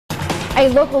A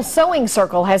local sewing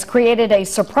circle has created a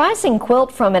surprising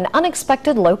quilt from an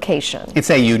unexpected location.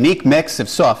 It's a unique mix of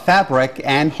soft fabric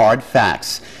and hard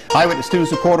facts. Eyewitness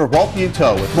News reporter Walt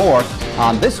Buteau with more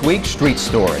on this week's Street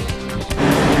Story.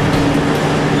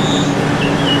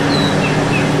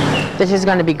 This is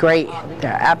going to be great.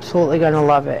 They're absolutely going to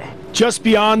love it. Just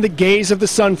beyond the gaze of the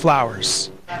sunflowers.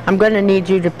 I'm going to need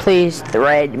you to please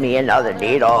thread me another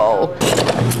needle.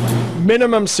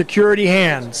 Minimum security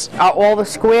hands. Are all the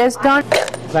squares done?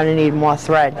 I'm going to need more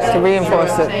thread to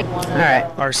reinforce it. All right.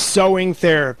 Our sewing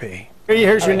therapy.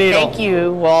 Here's your needle. Thank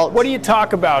you, Walt. What do you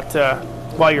talk about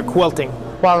while you're quilting?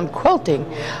 While I'm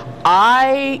quilting,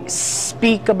 I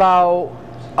speak about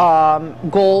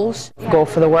goals. Go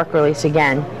for the work release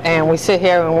again. And we sit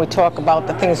here and we talk about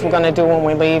the things we're going to do when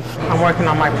we leave. I'm working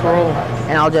on my parole,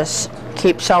 and I'll just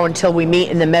keep sewing until we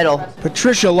meet in the middle.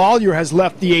 Patricia Lawyer has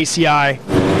left the ACI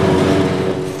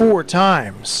 4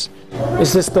 times.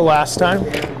 Is this the last time?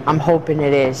 I'm hoping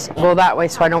it is. Go that way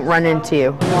so I don't run into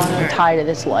you. I'm tired of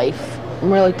this life.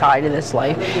 I'm really tired of this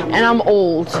life. And I'm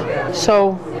old,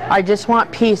 so I just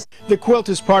want peace. The quilt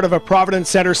is part of a Providence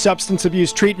Center substance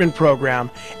abuse treatment program,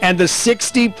 and the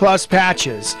 60-plus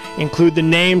patches include the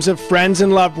names of friends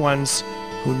and loved ones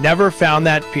who never found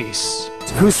that peace.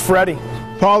 Who's Freddie?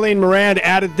 Pauline Moran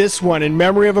added this one in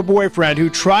memory of a boyfriend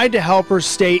who tried to help her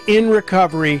stay in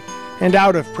recovery and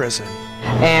out of prison.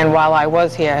 And while I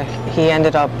was here, he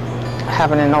ended up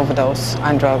having an overdose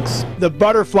on drugs. The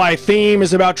butterfly theme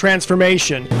is about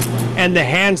transformation, and the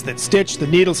hands that stitch the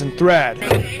needles and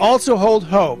thread also hold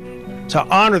hope to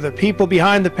honor the people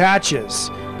behind the patches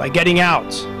by getting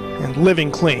out and living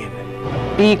clean.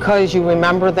 Because you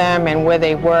remember them and where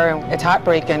they were, it's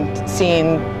heartbreaking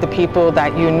seeing the people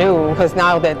that you knew, because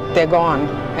now that they're gone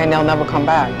and they'll never come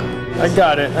back. I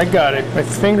got it. My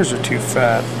fingers are too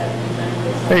fat.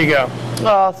 There you go.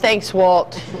 Oh, thanks,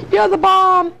 Walt. You're the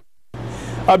bomb.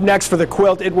 Up next for the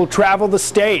quilt, it will travel the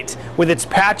state with its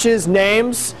patches,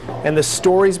 names, and the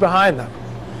stories behind them.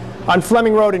 On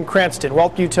Fleming Road in Cranston,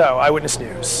 Walt Buteau, Eyewitness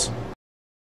News.